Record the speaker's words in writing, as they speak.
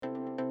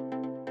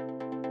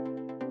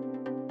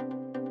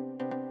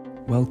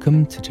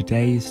Welcome to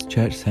today's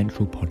Church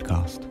Central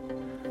podcast.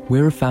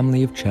 We're a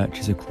family of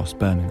churches across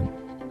Birmingham.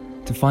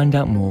 To find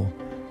out more,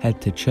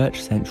 head to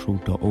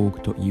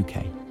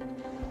churchcentral.org.uk.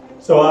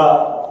 So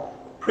our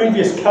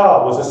previous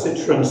car was a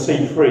Citroen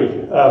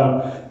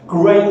C3,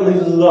 greatly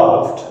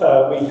loved.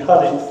 We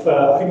had it for,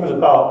 I think it was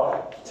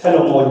about 10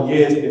 or more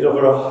years. It did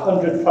over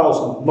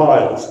 100,000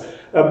 miles.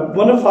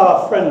 One of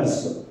our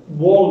friends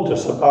warned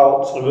us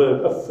about sort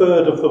of a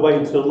third of the way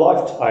into the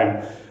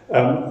lifetime.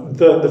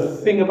 The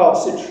thing about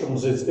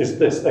Citroens is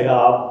this: they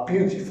are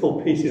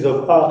beautiful pieces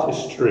of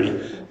artistry,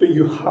 but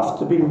you have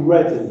to be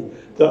ready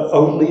that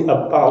only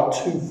about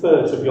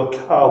 2/3 of your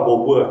car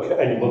will work at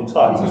any one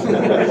time.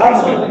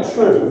 Absolutely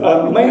true.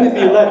 Mainly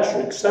the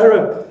electric.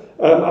 Sarah,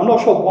 I'm not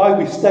sure why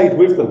we stayed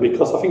with them,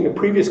 because I think the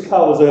previous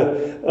car was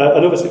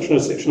another Citroen, a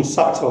Citroen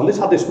Saxo, and this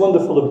had this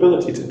wonderful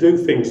ability to do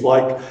things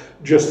like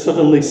just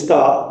suddenly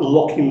start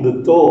locking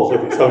the doors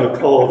of its own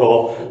accord,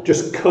 or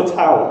just cut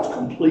out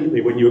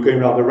completely when you were going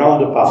around the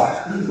roundabout.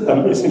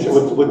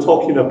 Essentially, we're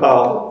talking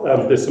about,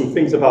 there's some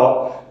things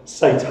about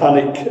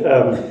satanic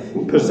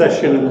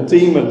possession and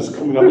demons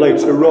coming up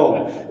later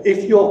on.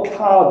 If your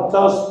car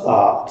does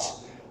that,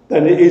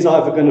 then it is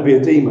either going to be a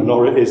demon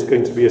or it is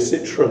going to be a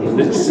Citroen.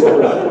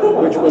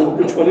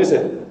 Which one is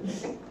it?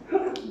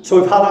 So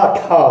we've had our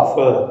car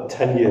for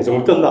 10 years, and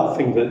we've done that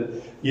thing that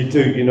you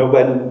do, you know,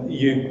 when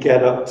you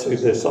get up to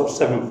the sort of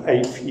 7th,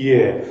 8th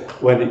year,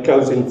 when it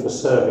goes in for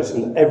service,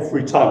 and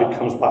every time it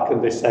comes back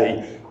and they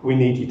say, we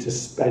need you to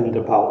spend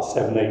about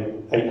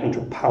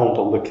 £800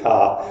 on the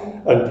car,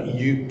 and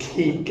you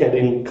keep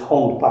getting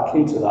conned back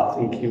into that,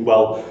 thinking,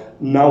 well,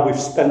 now we've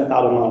spent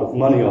that amount of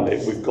money on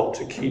it, we've got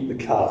to keep the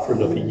car for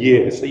another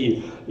year. So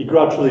you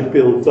gradually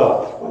build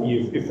up, and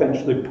you've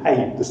eventually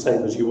paid the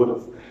same as you would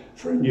have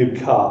for a new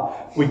car.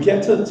 We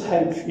get to the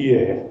 10th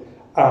year,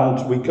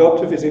 and we go up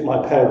to visit my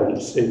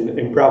parents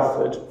in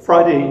Bradford.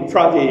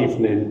 Friday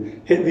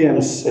evening, hit the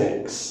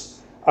M6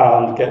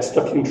 and get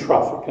stuck in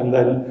traffic, and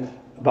then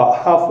about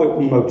halfway up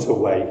the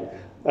motorway,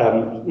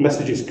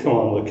 messages come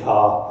on the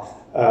car,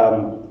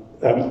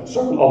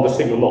 sorry, on the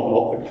signal,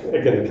 not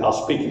again the car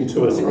speaking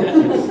to us,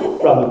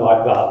 rather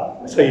like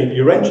that. So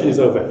your engine is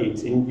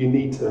overheating. You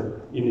need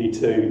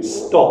to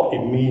stop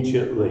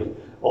immediately,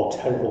 or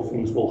terrible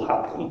things will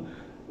happen.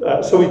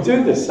 So we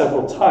do this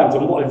several times,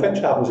 and what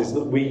eventually happens is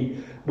that we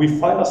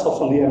find ourselves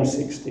on the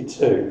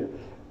M62,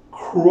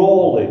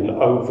 crawling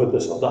over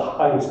the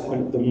highest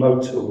point of the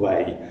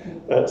motorway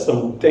at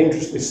some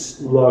dangerously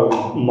slow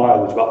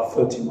mileage, about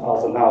 30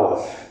 miles an hour,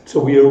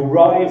 till we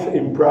arrive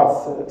in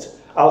Bradford,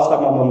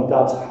 outside my mum and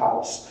dad's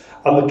house,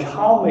 and the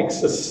car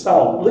makes a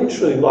sound,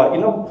 literally like, you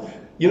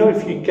know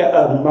if you get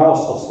a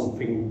mouse or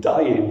something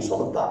dying,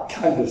 sort of that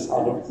kind of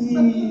sound of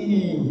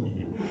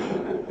ee.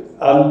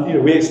 And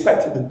we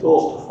expected the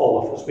doors to fall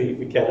off as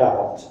we get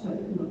out.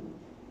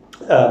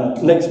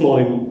 Next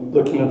morning,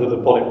 looking under the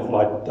bonnet with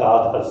my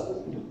dad, as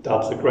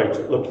dads are great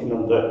at looking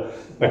under,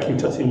 making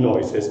tutting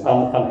noises,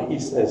 and he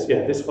says,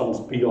 yeah, this one's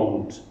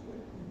beyond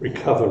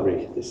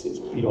recovery, this is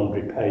beyond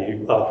repair,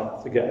 you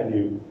have to get a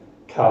new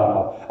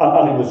car now.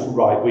 And he was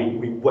right,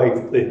 we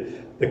waved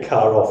the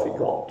car off. It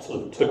got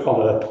sort of took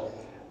on a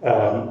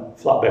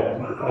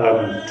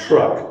flatbed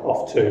truck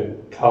off to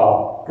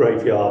car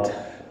graveyard.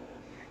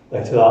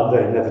 Later that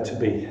day, never to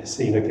be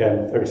seen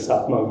again. Very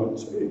sad moment.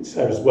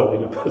 Sarah's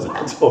welling up as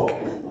I'm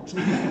talking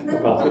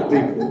about it,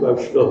 deeply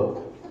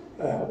emotional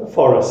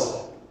for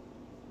us.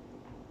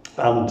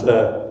 And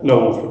no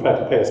one was prepared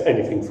to pay us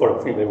anything for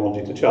it. I think they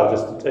wanted to charge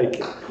us to take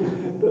it.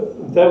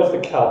 But there was the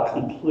car,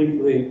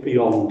 completely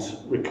beyond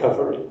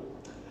recovery.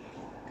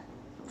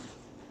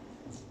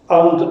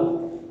 And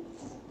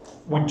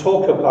we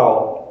talk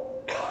about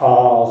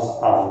cars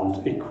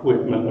and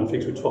equipment and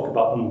things. We talk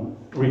about them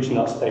reaching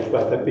that stage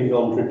where they're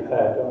beyond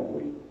repair, don't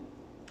we?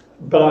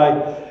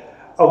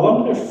 But I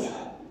wonder if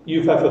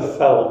you've ever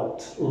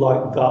felt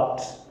like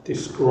that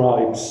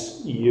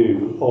describes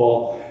you,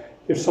 or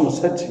if someone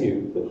said to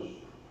you that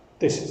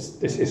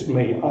this is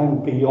me, I'm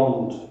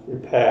beyond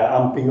repair,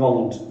 I'm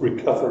beyond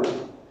recovery,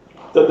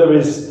 that there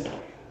is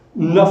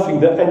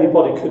nothing that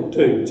anybody could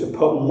do to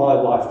put my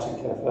life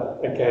together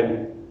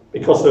again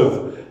because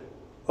of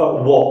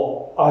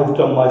what I've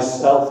done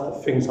myself,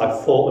 the things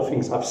I've thought, the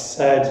things I've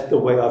said, the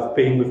way I've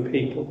been with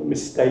people, the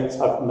mistakes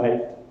I've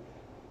made,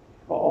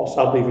 or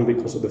sadly even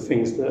because of the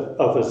things that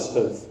others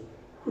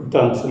have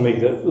done to me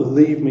that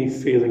leave me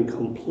feeling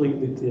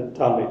completely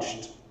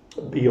damaged,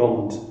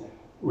 beyond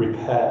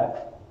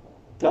repair.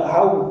 Now,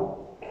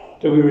 how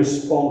do we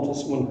respond to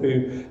someone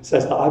who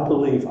says that I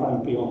believe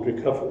I'm beyond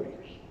recovery?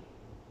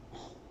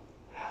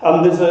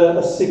 And there's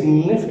a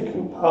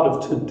significant part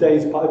of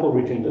today's Bible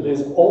reading that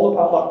is all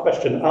about that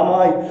question. Am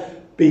I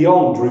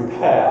beyond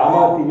repair? Am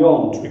I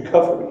beyond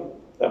recovery?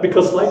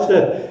 Because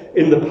later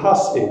in the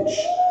passage,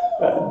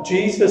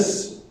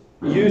 Jesus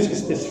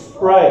uses this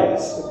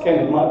phrase.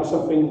 Again, it might be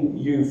something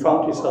you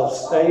found yourself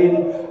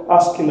saying,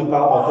 asking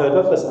about, or heard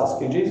others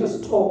asking.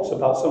 Jesus talks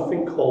about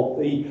something called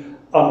the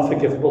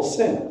unforgivable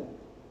sin.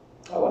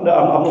 I'm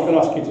not going to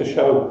ask you to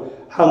show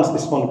hands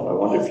this morning, but I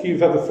wonder if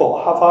you've ever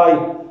thought,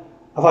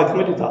 Have I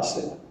committed that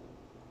sin?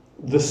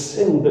 The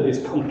sin that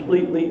is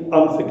completely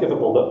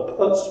unforgivable, that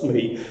puts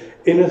me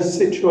in a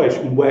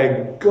situation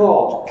where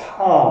God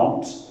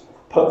can't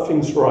put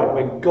things right,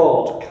 where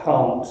God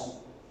can't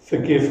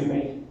forgive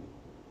me.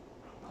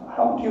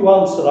 How would you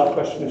answer that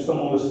question if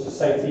someone was to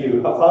say to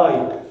you, have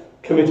I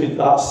committed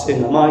that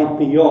sin? Am I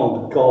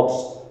beyond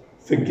God's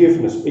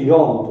forgiveness,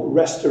 beyond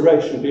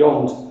restoration,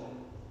 beyond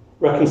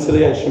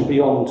reconciliation,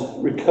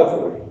 beyond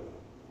recovery?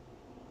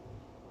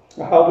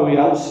 How do we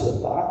answer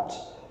that?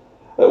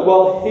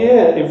 Well,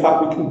 here, in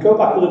fact, we can go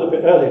back a little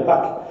bit earlier,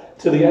 back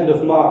to the end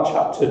of Mark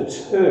chapter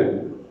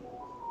 2,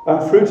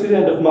 and through to the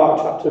end of Mark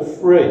chapter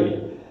 3.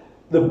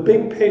 The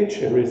big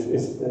picture is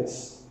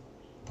this,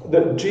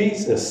 that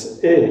Jesus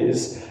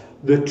is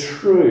the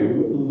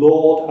true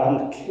Lord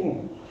and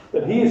King,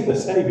 that he is the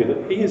Saviour,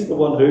 that he is the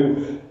one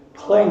who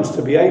claims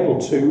to be able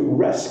to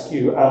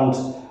rescue and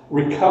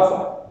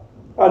recover.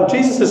 And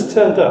Jesus has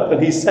turned up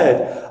and he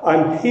said,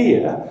 I'm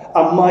here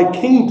and my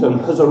kingdom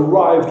has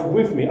arrived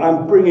with me.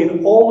 I'm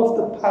bringing all of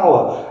the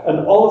power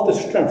and all of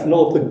the strength and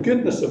all of the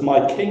goodness of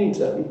my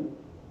kingdom,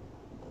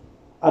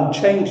 and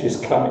change is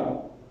coming.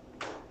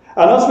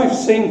 And as we've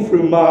seen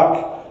through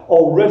Mark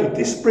already,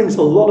 this brings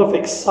a lot of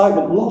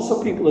excitement. Lots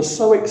of people are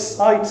so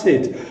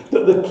excited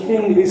that the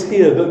King is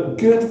here, that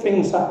good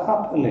things are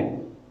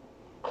happening.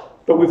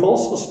 But we've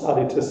also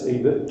started to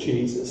see that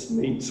Jesus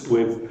meets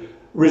with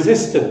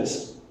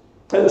resistance.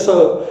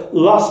 So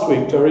last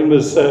week, Doreen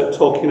was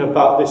talking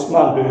about this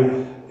man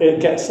who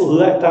gets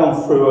let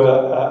down through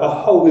a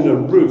hole in a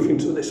roof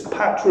into this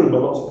packed room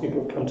where lots of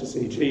people have come to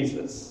see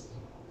Jesus.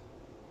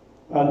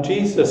 And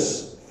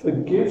Jesus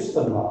forgives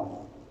the man.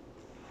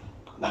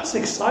 That's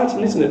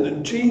exciting, isn't it?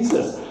 That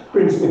Jesus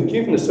brings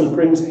forgiveness and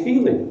brings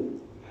healing.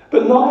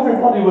 But not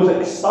everybody was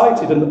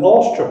excited and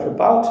awestruck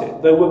about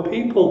it. There were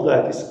people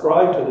there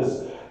described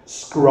as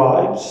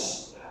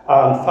scribes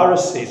and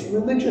Pharisees,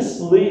 religious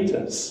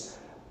leaders.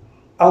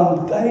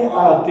 And they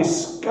are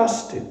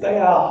disgusted, they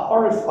are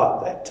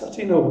horrified, they're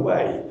tutting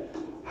away.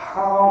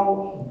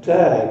 How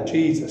dare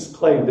Jesus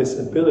claim this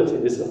ability,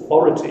 this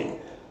authority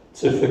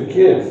to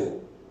forgive?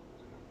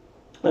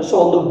 And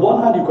so on the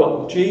one hand, you've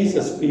got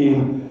Jesus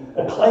being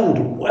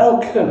acclaimed,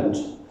 welcomed,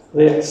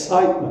 the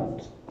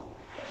excitement.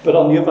 But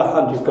on the other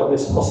hand, you've got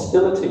this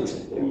hostility to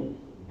him.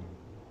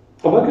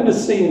 And we're going to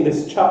see in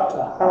this chapter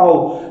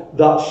how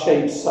that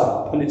shapes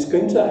up. And it's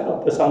going to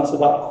help us answer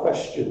that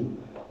question.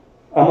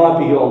 Am I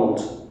beyond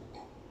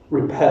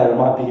repair?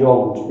 Am I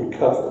beyond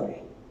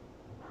recovery?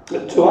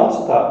 But to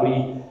answer that,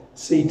 we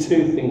see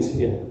two things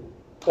here.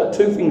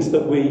 Two things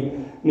that we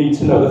need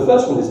to know. The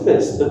first one is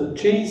this, that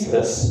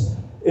Jesus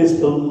is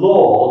the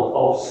Lord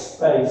of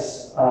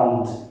space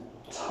and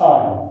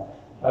time.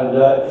 And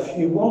if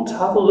you want to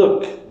have a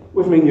look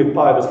with me in your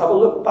Bibles, have a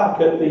look back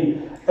at the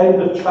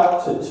end of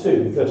chapter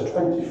 2, verse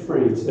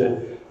 23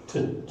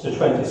 to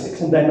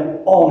 26, and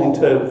then on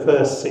into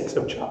verse 6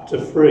 of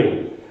chapter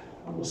 3.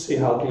 We'll see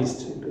how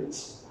these two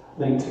bits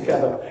link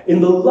together. In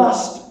the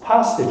last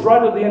passage,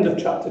 right at the end of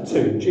chapter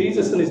 2,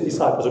 Jesus and his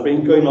disciples have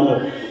been going on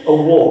a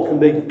walk,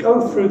 and they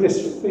go through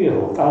this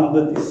field, and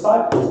the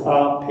disciples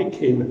are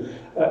picking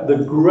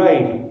the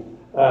grain,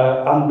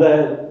 and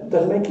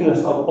they're making a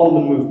sort of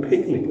on-the-move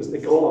picnic as they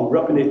go along,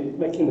 rubbing it,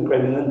 making the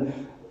grain, and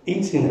then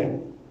eating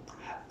it.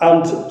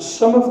 And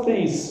some of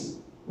these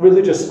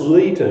religious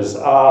leaders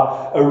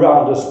are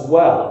around as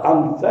well,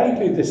 and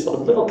they do this sort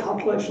of little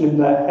calculation in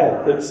their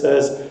head that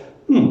says,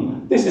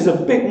 this is a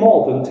bit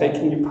more than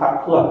taking your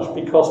packed lunch,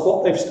 because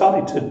what they've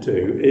started to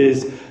do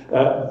is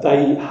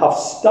they have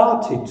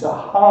started to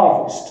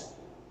harvest.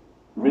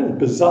 Really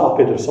bizarre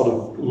bit of sort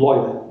of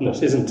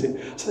lawyerness, isn't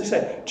it? So they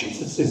say,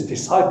 Jesus'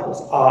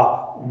 disciples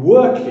are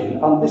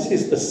working, and this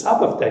is the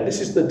Sabbath day. This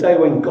is the day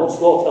when God's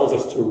law tells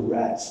us to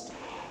rest.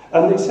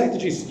 And they say to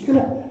Jesus, you're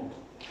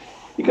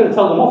going to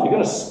tell them off, you're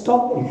going to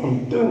stop them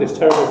from doing this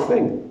terrible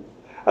thing.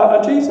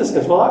 And Jesus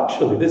says, well,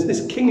 actually, there's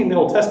this king in the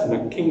Old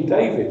Testament, King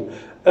David,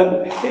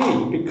 and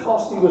he,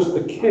 because he was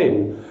the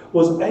king,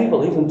 was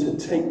able even to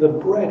take the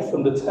bread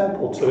from the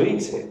temple to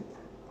eat it.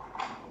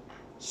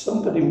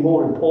 Somebody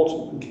more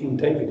important than King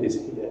David is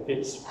here.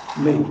 It's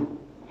me.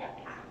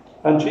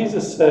 And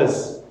Jesus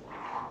says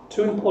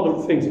two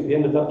important things at the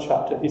end of that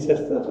chapter. He says,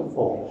 first of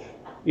all,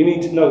 you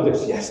need to know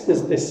this. Yes,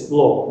 there's this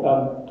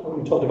law.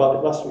 We talked about it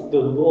last week. The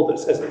law that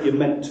says that you're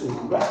meant to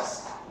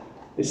rest.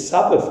 This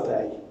Sabbath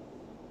day.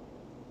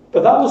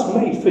 But that was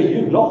made for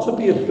you, not to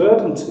be a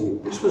burden to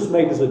you. This was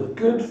made as a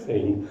good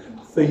thing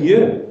for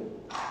you.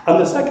 And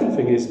the second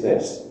thing is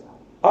this.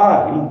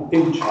 I'm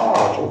in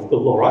charge of the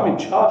law. I'm in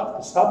charge of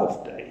the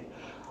Sabbath day.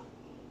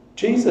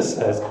 Jesus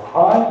says,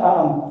 I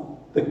am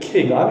the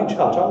king. I'm in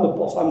charge. I'm the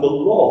boss. I'm the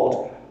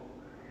Lord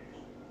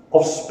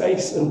of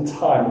space and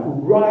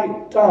time,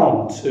 right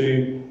down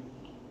to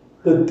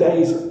the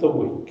days of the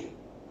week.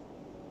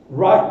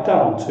 Right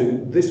down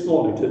to this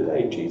morning,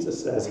 today.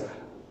 Jesus says,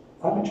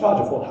 I'm in charge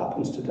of what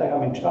happens today.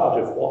 I'm in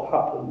charge of what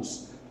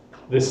happens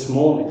this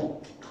morning.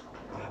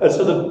 And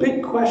so the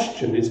big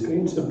question is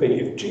going to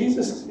be, if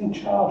Jesus is in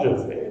charge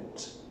of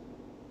it,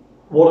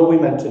 what are we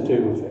meant to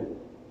do with it?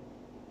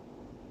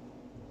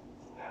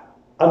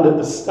 And at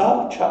the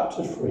start of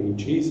chapter 3,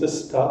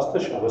 Jesus starts to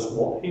show us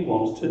what he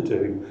wants to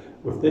do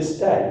with this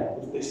day,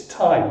 with this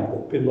time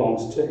that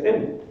belongs to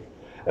him.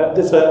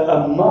 There's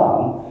a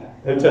man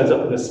who turns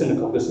up in a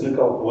synagogue. The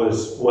synagogue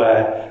was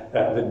where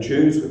the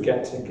Jews would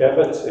get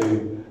together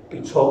to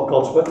be taught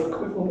God's word, the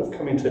equivalent of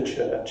coming to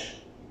church.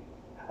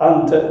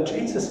 And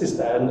Jesus is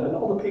there, and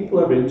all the people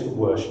are into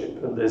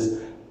worship, and there's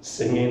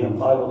singing and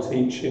Bible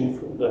teaching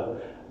from the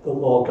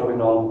law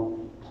going on.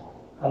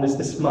 And there's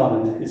this man,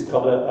 and he's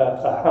got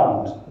a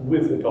hand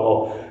withered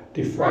or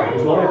deformed.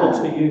 He's not able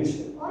to use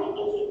it.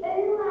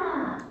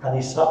 And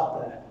he sat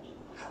there.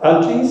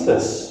 And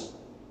Jesus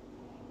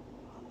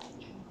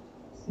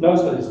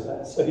knows that he's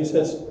there. So he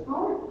says, I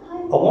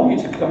want you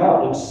to come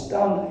out and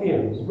stand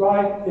here,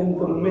 right in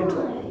the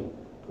middle,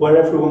 where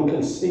everyone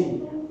can see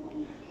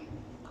you.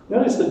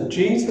 Notice that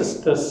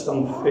Jesus does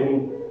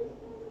something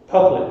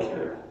public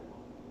here.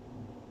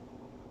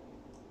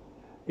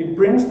 He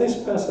brings this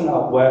person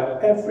out where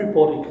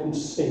everybody can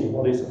see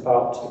what he's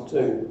about to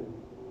do.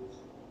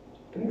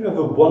 Have you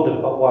ever wondered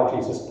about why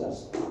Jesus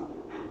does that?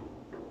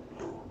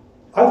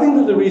 I think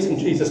that the reason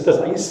Jesus does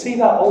that, you see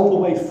that all the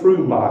way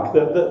through Mark,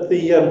 that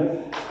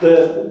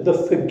the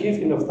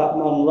forgiving of that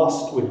man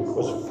last week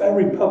was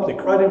very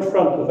public, right in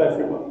front of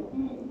everyone.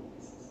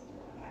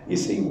 You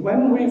see,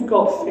 when we've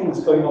got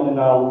things going on in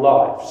our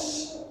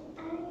lives,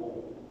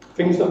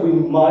 things that we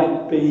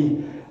might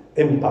be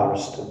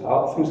embarrassed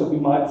about, things that we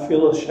might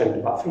feel ashamed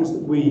about, things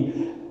that we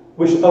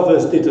wish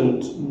others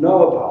didn't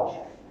know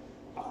about,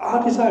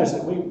 our desire is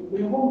that we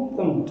want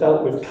them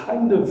dealt with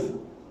kind of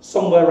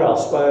somewhere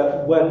else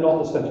where we're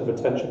not the centre of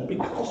attention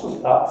because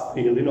of that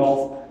feeling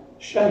of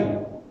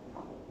shame.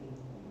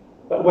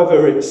 But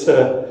whether it's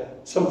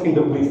something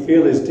that we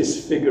feel is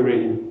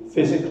disfiguring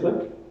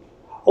physically,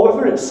 or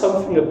whether it's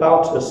something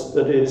about us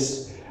that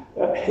is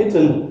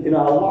hidden in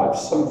our lives,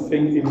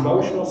 something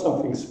emotional,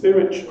 something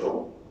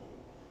spiritual,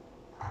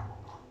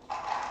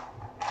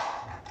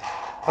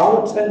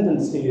 our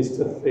tendency is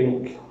to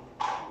think,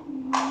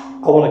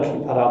 I want to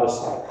keep that out of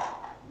sight.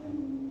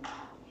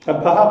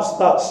 And perhaps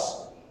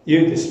that's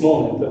you this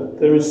morning, that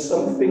there is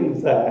something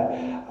there,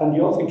 and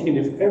you're thinking,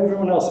 if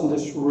everyone else in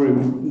this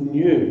room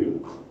knew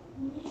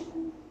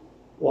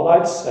what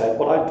I'd said,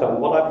 what I'd done,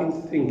 what I've been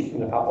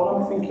thinking about, what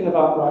I'm thinking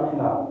about right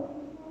now,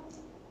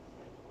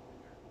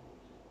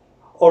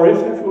 or if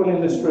everyone in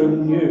this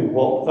room knew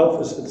what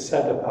others had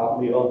said about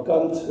me or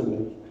done to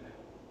me,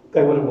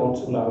 they wouldn't want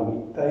to know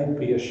me. They'd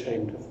be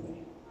ashamed of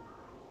me.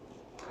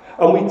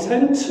 And we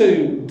tend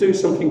to do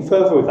something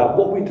further with that.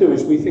 What we do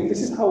is we think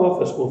this is how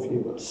others will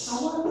view us.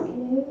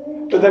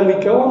 But then we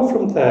go on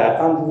from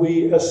there and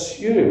we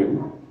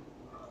assume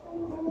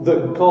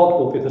that God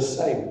will be the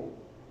same.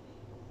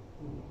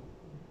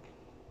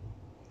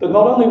 That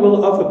not only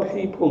will other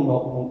people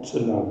not want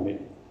to know me,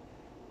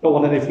 not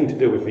want anything to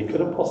do with me,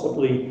 couldn't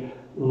possibly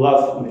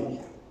love me,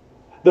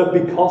 that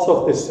because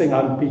of this thing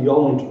I'm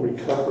beyond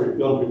recovery,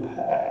 beyond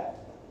repair,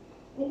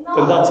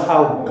 then that's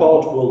how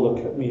God will look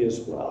at me as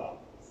well.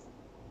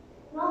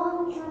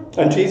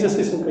 And Jesus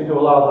isn't going to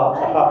allow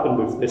that to happen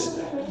with this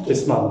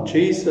man.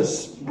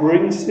 Jesus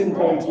brings him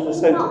down to the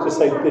centre to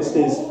say this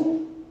is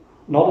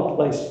not a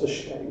place for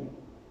shame.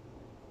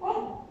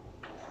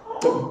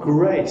 But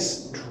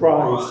grace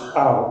drives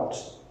out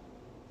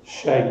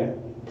shame.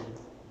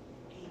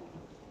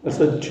 And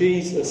so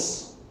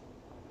Jesus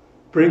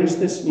brings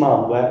this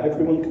man where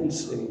everyone can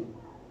see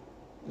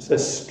and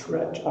says,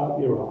 stretch out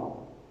your arm.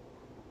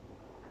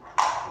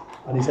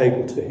 And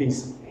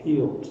he's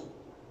healed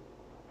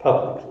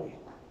publicly.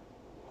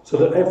 So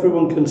that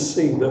everyone can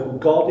see that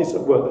God is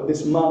at work, that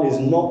this man is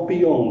not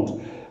beyond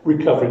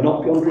recovery,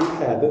 not beyond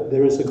repair, that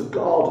there is a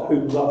God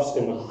who loves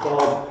him, a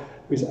God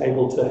who is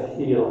able to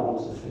heal and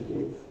to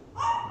forgive.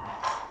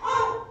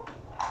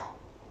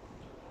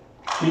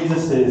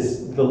 Jesus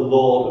is the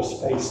Lord of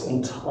space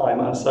and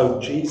time, and so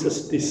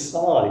Jesus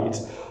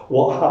decides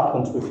what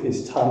happens with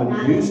his time, and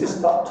he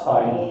uses that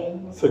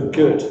time for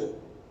good.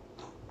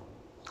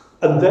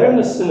 And there in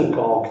the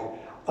synagogue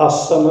are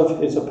some of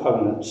his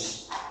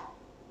opponents.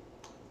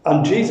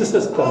 And Jesus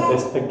has done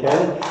this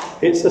again.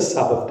 It's a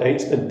Sabbath day.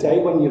 It's the day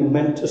when you're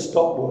meant to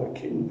stop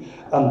working.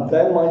 And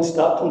their minds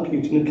start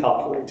computing and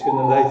calculating,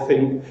 and they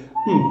think,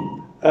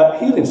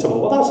 healing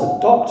someone, well, that's a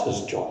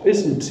doctor's job,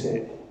 isn't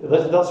it?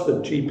 That's for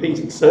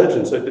GPs and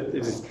surgeons. So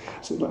this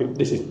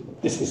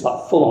is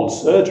like full-on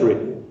surgery.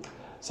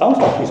 Sounds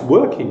like he's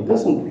working,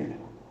 doesn't it?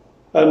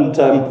 And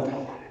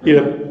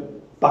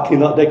back in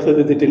that day,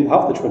 clearly they didn't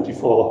have the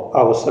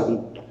 24-hour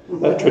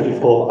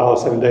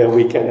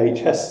 7-day-a-week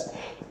NHS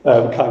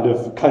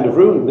kind of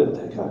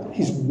rule.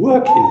 He's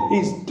working.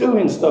 He's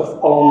doing stuff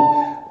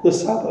on the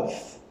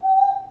Sabbath.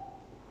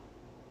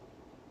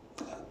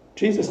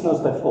 Jesus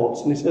knows their thoughts,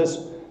 and he says,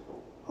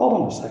 hold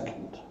on a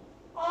second.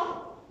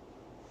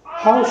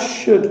 How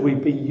should we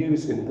be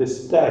using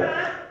this day?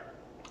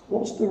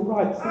 What's the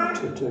right thing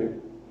to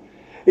do?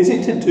 Is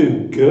it to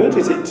do good?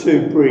 Is it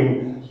to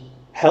bring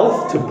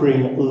health, to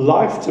bring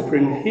life, to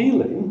bring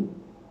healing?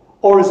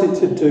 Or is it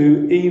to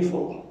do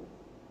evil?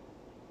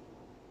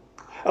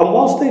 And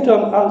whilst they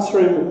don't answer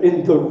him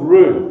in the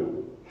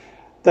room,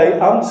 they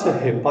answer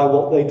him by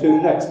what they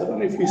do next. I don't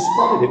know if you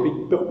spotted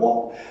it, but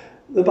what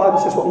the Bible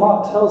says, what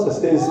Mark tells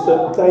us, is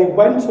that they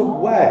went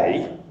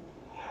away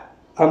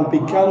and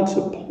began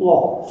to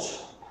plot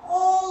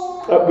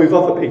with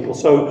other people.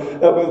 So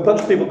with a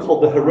bunch of people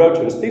called the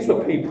Herodians. These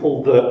were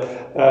people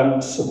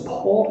that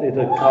supported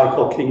a guy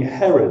called King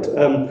Herod,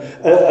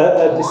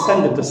 a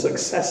descendant, a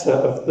successor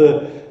of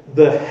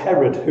the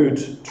Herod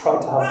who'd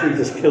tried to have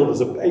Jesus killed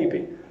as a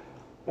baby.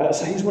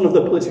 So he's one of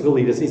the political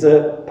leaders. He's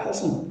a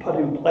person put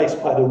in place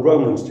by the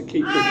Romans to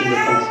keep people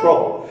under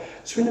control.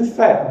 So in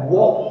effect,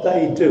 what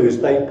they do is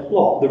they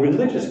plot, the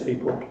religious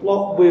people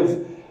plot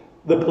with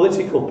the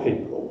political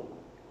people.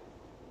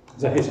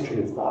 There's a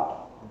history of that.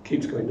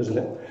 Keeps going, doesn't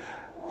it?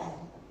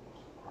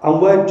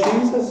 And where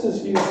Jesus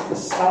has used the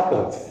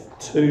Sabbath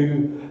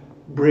to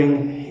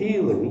bring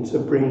healing, to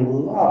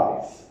bring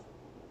life,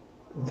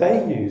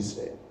 they use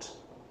it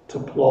to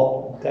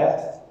plot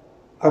death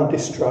and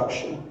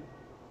destruction,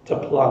 to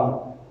plan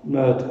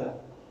murder.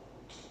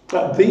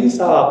 These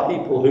are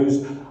people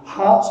whose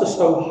hearts are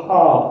so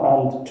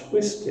hard and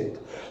twisted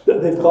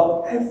that they've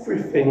got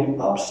everything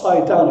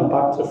upside down and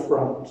back to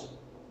front.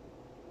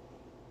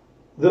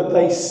 That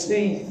they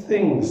see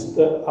things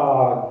that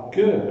are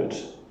good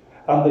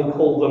and they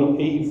call them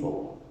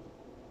evil.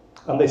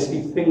 And they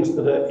see things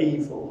that are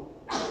evil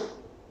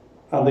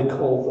and they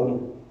call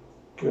them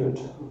good.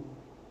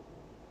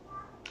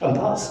 And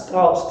that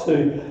starts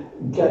to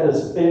get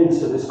us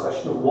into this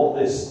question of what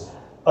this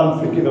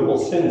unforgivable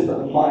sin is that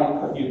might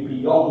put you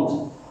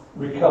beyond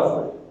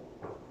recovery.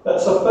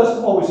 So first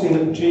of all, we've seen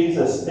that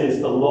Jesus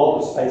is the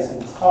Lord of space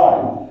and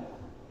time.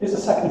 Here's the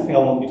second thing I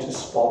want you to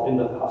spot in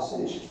the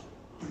passage.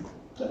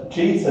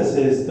 Jesus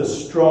is the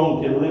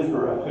strong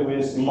deliverer who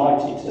is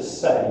mighty to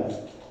save.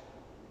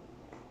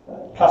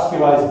 Cast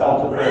your eyes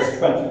down to verse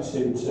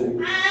 22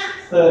 to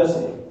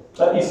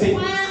 30. You see,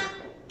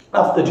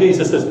 after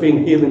Jesus has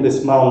been healing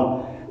this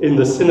man in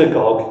the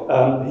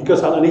synagogue, he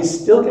goes out and he's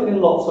still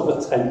getting lots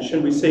of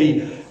attention. We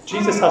see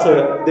Jesus has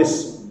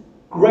this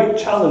great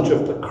challenge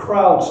of the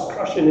crowds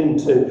crashing in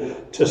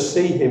to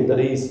see him, that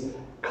he's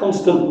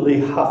constantly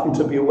having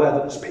to be aware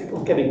that there's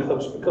people getting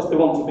close because they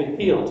want to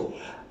be healed.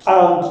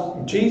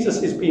 And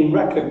Jesus is being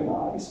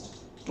recognised.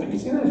 You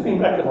see that he's being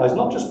recognised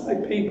not just by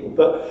people,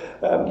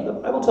 but the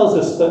Bible tells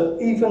us that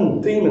even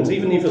demons,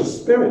 even evil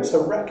spirits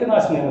are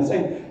recognising him and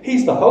saying,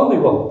 he's the Holy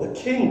One, the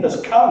King has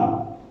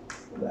come.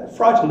 They're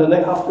frightened and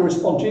they have to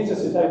respond. Jesus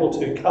is able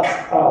to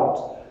cast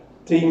out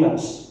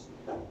demons.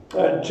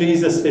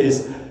 Jesus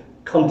is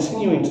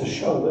continuing to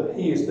show that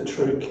he is the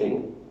true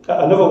King.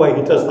 Another way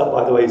he does that,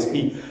 by the way, is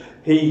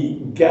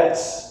he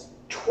gets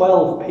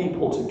 12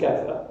 people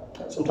together,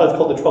 sometimes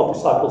called the 12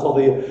 disciples or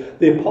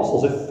the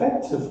apostles.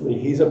 Effectively,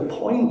 he's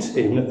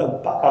appointing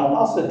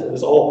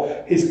ambassadors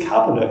or his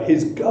cabinet,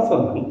 his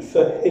government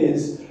for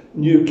his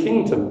new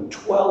kingdom.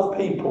 12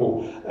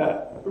 people,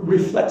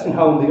 reflecting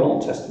how in the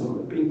Old Testament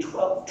there have been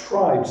 12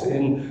 tribes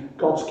in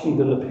God's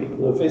kingdom, the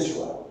people of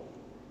Israel.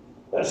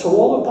 So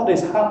all of that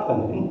is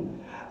happening,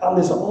 and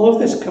there's all of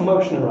this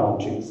commotion around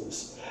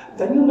Jesus.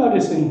 Then you'll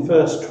notice in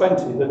verse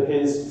 20 that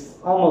his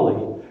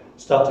family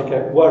start to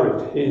get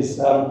worried. His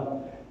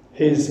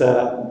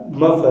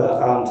mother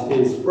and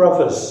his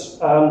brothers,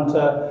 and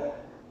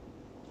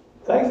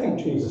they think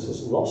Jesus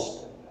has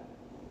lost it.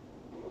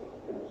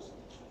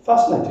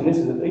 Fascinating,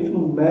 isn't it?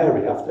 Even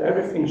Mary, after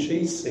everything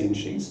she's seen,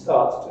 she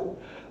starts to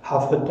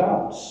have her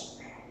doubts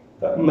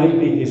that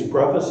maybe his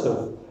brothers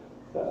have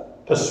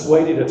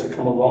persuaded her to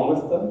come along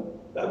with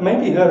them.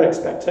 Maybe her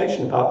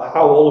expectation about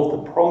how all of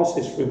the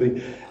promises through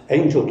the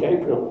angel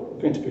Gabriel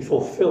are going to be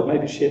fulfilled,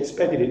 maybe she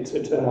expected it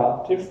to turn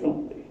out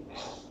differently.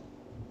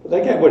 But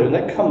they get word and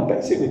they come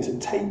basically to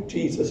take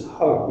Jesus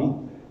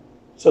home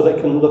so they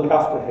can look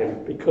after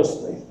him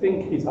because they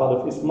think he's out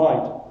of his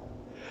mind.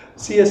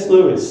 C.S.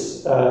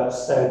 Lewis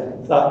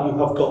said that you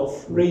have got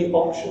three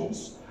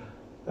options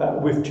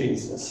with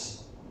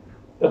Jesus.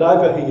 That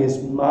either he is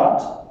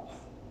mad,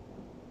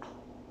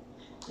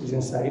 he's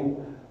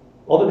insane,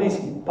 or that he's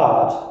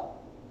bad,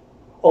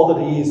 or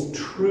that he is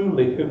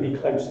truly who he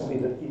claims to be,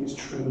 that he is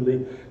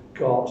truly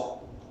God.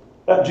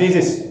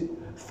 Jesus'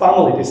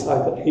 family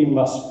decide that he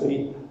must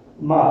be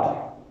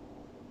mad.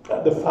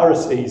 The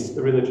Pharisees,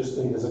 the religious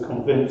leaders, are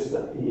convinced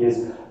that he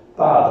is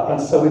bad.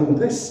 And so in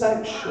this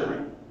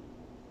section,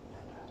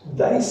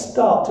 they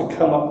start to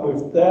come up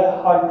with their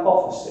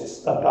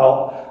hypothesis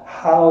about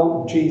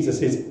how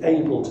Jesus is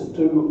able to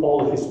do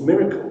all of his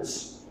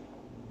miracles.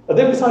 And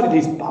they've decided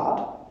he's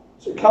bad,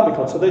 so it can't be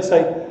God. So they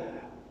say,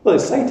 well,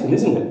 it's Satan,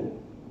 isn't it?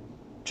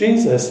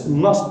 Jesus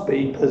must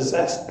be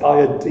possessed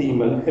by a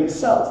demon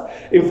himself.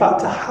 In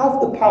fact, to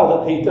have the power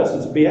that he does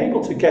and to be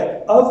able to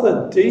get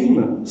other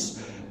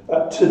demons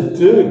to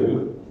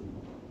do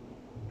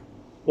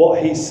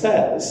what he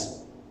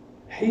says,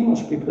 he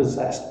must be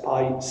possessed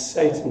by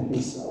Satan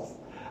himself.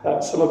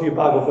 Some of your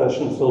Bible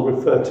versions will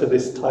refer to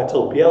this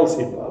title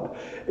Beelzebub.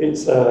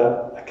 It's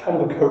a kind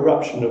of a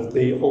corruption of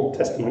the Old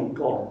Testament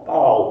god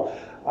Baal.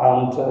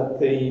 And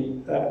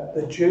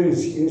the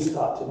Jews used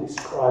that to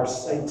describe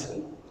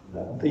Satan,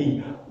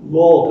 the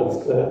lord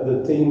of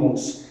the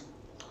demons.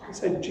 They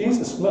said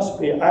Jesus must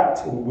be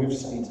acting with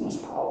Satan's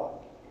power.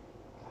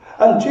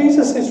 And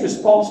Jesus'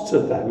 response to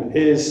them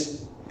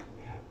is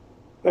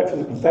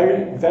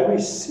very, very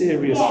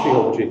serious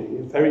theology,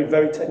 very,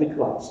 very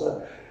technical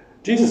answer.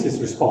 Jesus'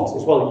 response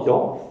is,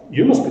 well,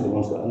 you must be the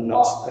ones that are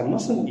nuts then,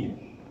 mustn't you?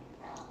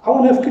 How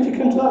on earth could you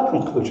come to that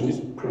conclusion? It's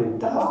pretty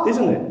daft,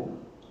 isn't it?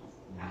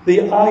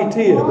 The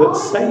idea that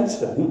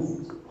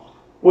Satan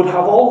would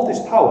have all of this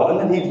power and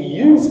then he'd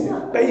use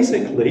it,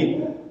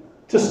 basically,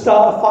 to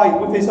start a fight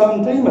with his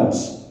own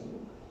demons.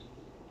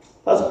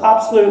 That's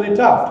absolutely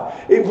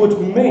daft. It would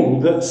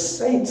mean that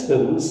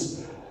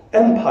Satan's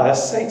empire,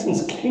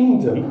 Satan's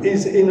kingdom,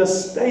 is in a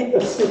state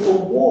of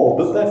civil war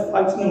that they're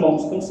fighting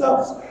amongst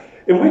themselves.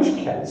 In which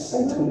case,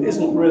 Satan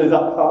isn't really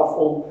that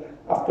powerful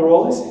after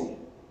all, is he?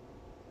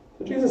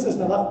 But Jesus says,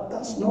 no,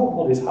 that's not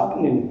what is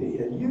happening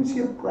here. Use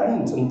your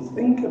brains and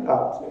think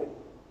about it.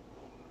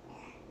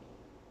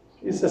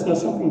 Jesus says, no,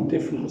 something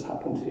different has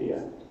happened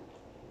here.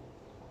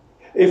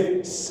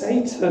 If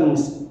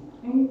Satan's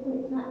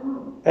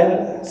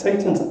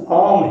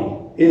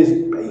army is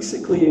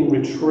basically in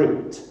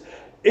retreat,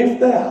 if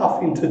they're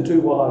having to do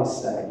what I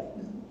say,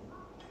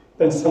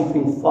 then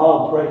something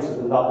far greater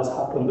than that has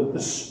happened, that the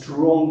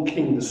strong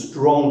king, the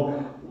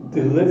strong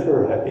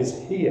deliverer is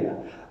here,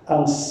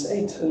 and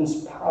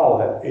Satan's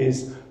power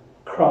is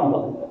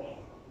crumbling.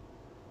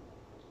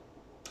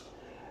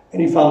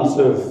 Any fans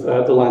of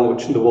The Lion, the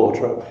Witch and the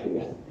Wardrobe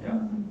here?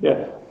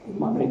 Yeah,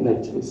 my mate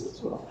Nate is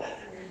as well.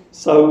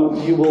 So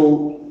you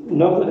will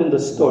know that in the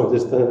story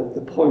there's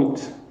the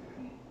point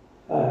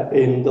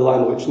in The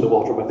Lion, the Witch and the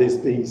Wardrobe where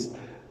there's these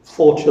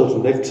 4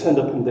 children. They've turned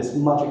up in this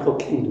magical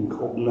kingdom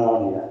called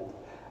Narnia.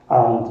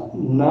 And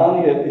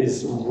Narnia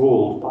is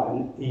ruled by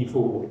an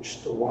evil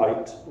witch, the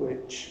White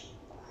Witch.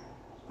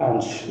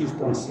 And she's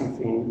done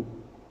something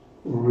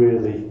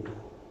really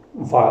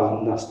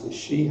violent and nasty.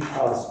 She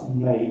has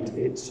made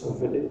it so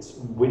that it's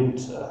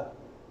winter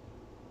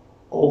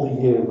all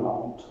the year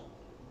round,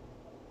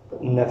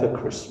 but never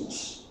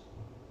Christmas.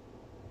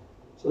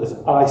 So there's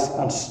ice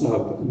and snow,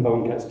 but no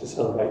one gets to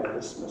celebrate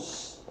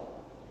Christmas.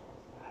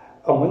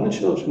 And when the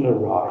children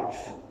arrive,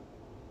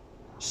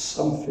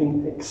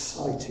 something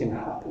exciting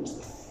happens.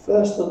 The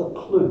first little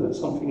clue that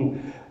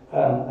something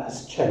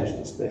has changed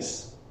is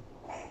this.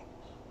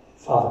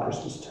 Father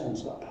Christmas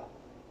turns up.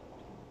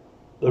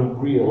 The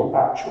real,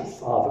 actual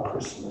Father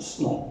Christmas,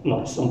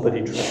 not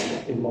somebody dressed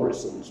up in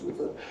Morrison's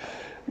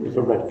with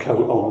a red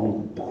coat on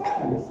and that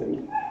kind of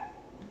thing.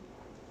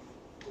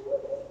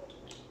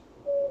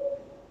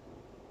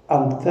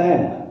 And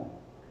then,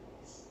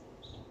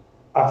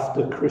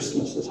 after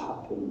Christmas has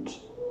happened,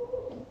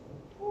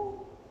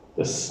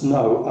 the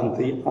snow and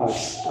the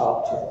ice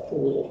start to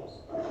fall.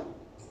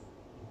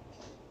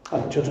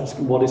 And the judge asks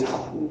him what is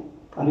happening.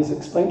 And he's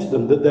explained to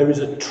them that there is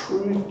a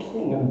true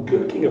king and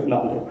good king of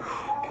Narnia,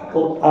 a guy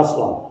called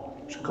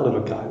Aslan. I should call him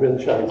a guy,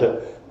 really shall. He's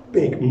a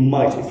big,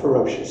 mighty,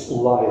 ferocious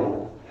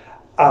lion.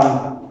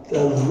 And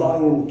the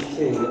Lion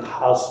King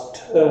has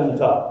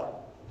turned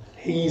up.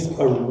 He's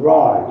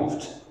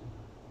arrived.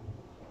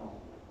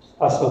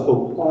 And so the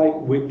White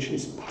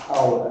Witch's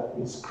power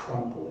is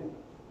crumbling.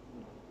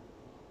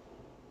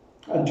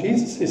 And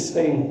Jesus is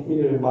saying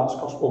here in Mark's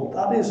Gospel,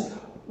 that is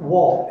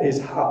what is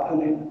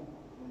happening.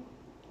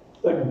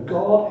 That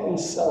God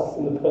himself,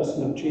 in the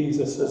person of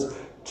Jesus, has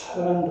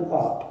turned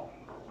up.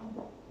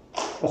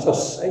 And so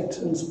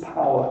Satan's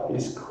power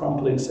is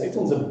crumbling.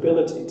 Satan's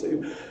ability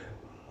to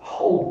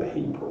hold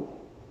people,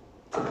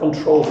 to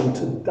control them,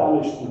 to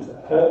damage them, to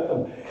hurt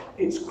them,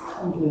 it's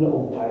crumbling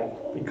away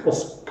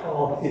because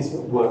God is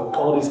at work.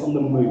 God is on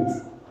the move.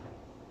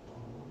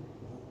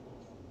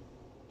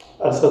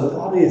 And so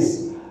that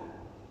is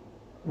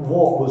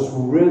what was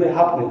really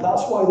happening.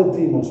 That's why the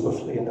demons were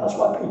fleeing. That's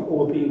why people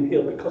were being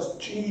healed, because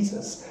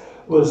Jesus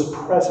was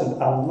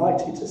present and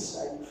mighty to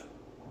save.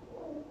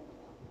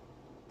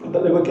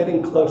 But they were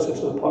getting closer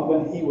to the point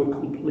when he would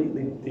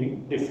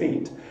completely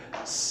defeat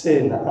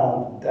sin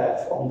and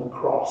death on the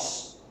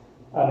cross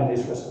and in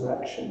his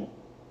resurrection.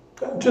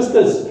 Just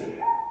as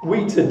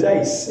we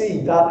today see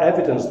that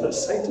evidence that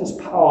Satan's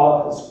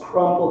power has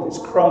crumbled, is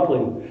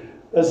crumbling,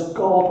 as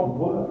God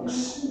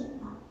works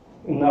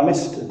in our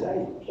midst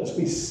today, as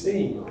we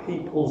see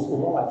people's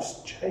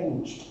lives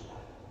changed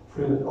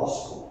through the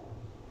gospel.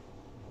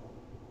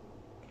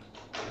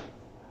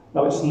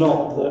 Now, it's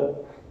not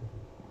that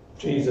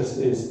Jesus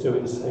is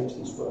doing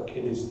Satan's work,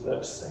 it is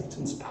that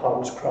Satan's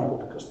power is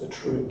crumbled because the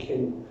true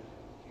king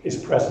is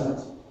present.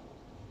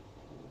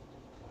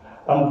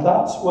 And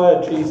that's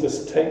where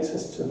Jesus takes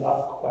us to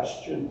that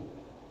question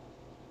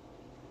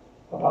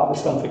about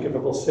this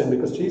unforgivable sin,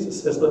 because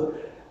Jesus says that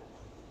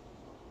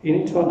you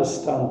need to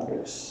understand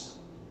this.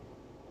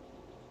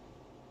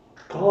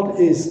 God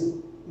is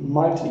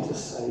mighty to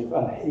save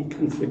and he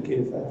can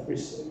forgive every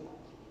sin.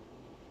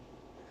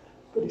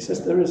 But he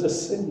says there is a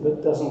sin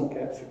that doesn't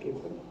get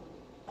forgiven.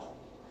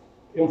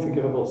 The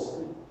unforgivable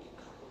sin.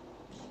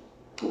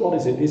 What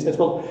is it? He says,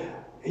 well,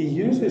 he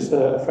uses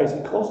a phrase, he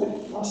calls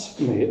it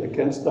blasphemy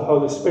against the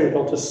Holy Spirit,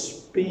 or to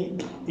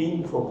speak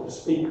evil, to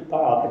speak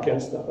bad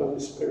against the Holy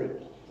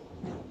Spirit.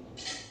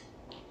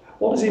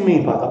 What does he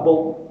mean by that?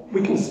 Well,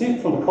 we can see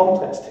it from the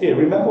context here.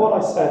 Remember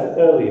what I said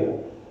earlier,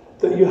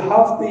 that you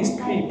have these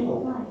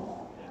people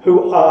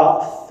who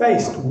are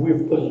faced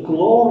with the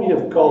glory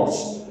of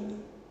God's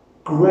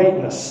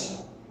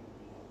greatness,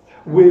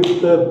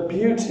 with the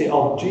beauty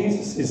of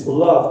Jesus'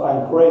 love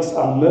and grace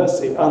and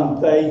mercy,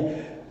 and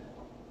they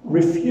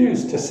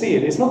refuse to see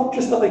it. It's not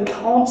just that they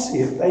can't see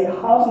it, they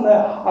harden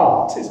their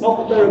hearts. It's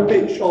not that they're a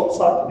bit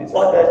short-sighted. It's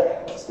like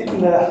they're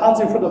sticking their hands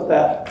in front of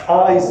their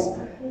eyes,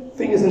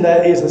 fingers in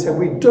their ears, and saying,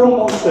 we don't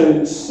want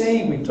to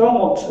see, we don't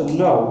want to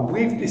know.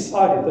 We've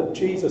decided that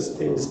Jesus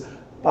is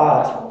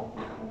bad.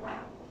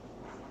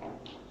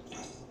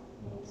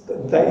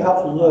 They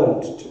have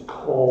learned to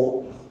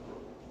call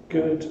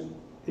good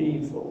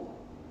evil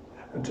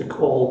and to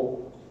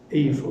call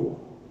evil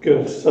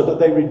good, so that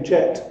they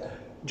reject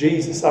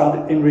Jesus,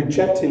 and in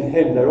rejecting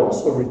him, they're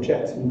also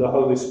rejecting the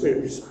Holy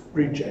Spirit,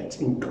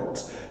 rejecting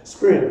God's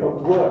Spirit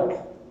at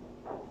work.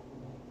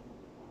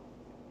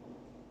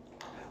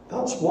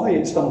 That's why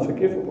it's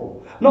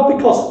unforgivable. Not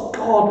because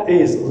God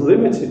is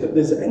limited, that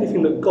there's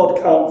anything that God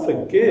can't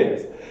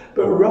forgive,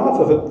 but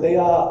rather that they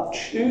are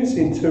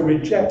choosing to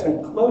reject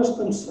and close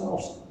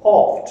themselves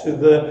off to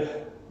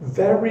the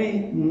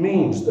very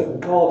means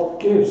that God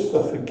gives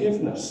for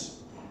forgiveness.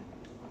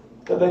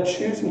 That they're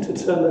choosing to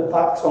turn their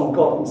backs on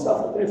God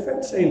himself, that they're in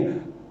effect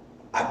saying,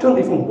 I don't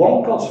even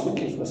want God's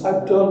forgiveness,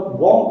 I don't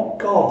want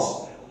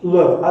God's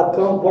love, I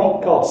don't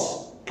want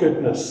God's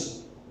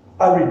goodness.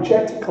 I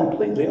reject it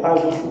completely. I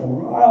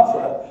would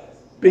rather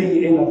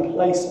be in a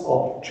place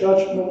of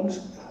judgment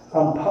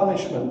and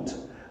punishment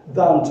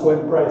than to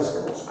embrace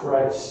God's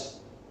grace.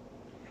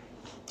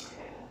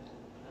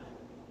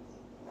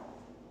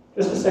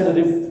 Just to say that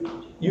if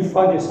you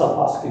find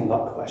yourself asking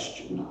that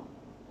question,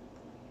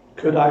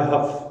 could I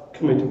have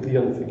committed the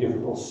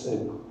unforgivable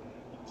sin?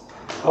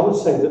 I would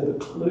say that the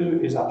clue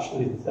is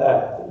actually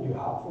there, that you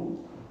haven't.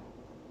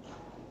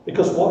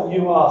 Because what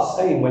you are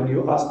saying when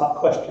you ask that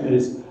question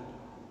is,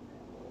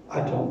 I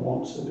don't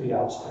want to be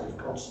outside of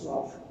God's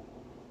love.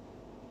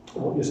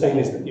 What you're saying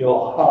is that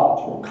your heart,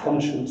 your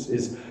conscience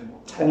is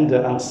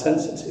tender and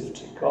sensitive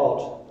to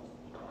God.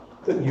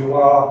 That you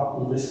are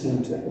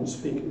listening to him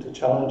speaking to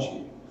challenge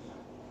you.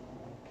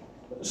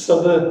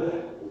 So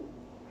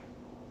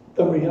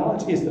the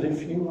reality is that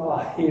if you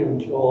are here and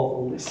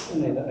you're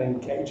listening and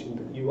engaging,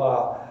 that you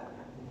are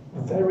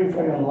very,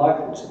 very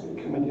unlikely to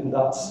be committing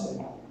that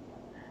sin.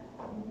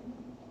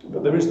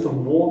 But there is the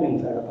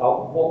warning there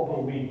about what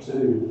will we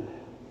do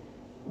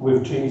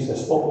with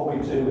Jesus, what will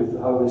we do with the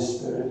Holy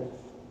Spirit.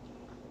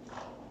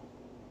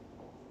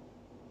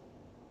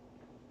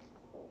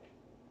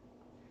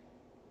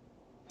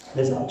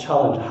 There's that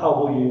challenge. How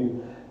will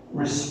you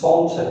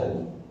respond to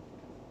him?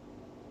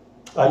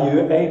 Are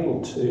you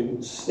able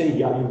to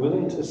see, are you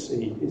willing to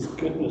see his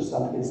goodness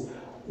and his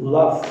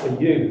love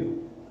for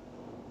you?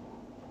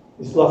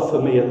 His love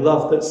for me, a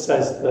love that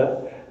says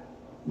that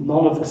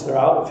none of us are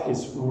out of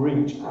his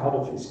reach, out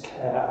of his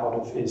care, out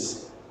of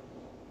his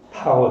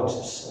power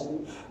to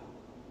save.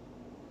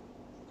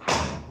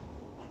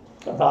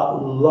 That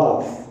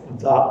love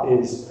that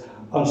is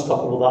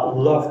unstoppable,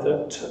 that love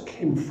that took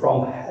him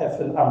from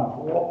heaven and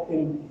brought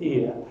him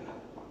here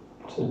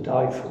to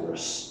die for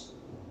us.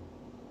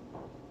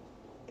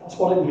 That's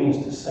what it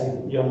means to say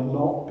that you're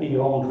not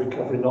beyond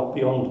recovery, not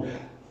beyond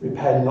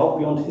repair, not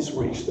beyond his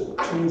reach, that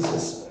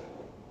Jesus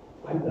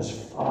went as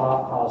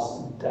far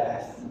as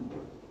death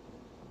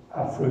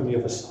and through the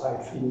other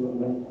side for you and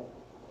me.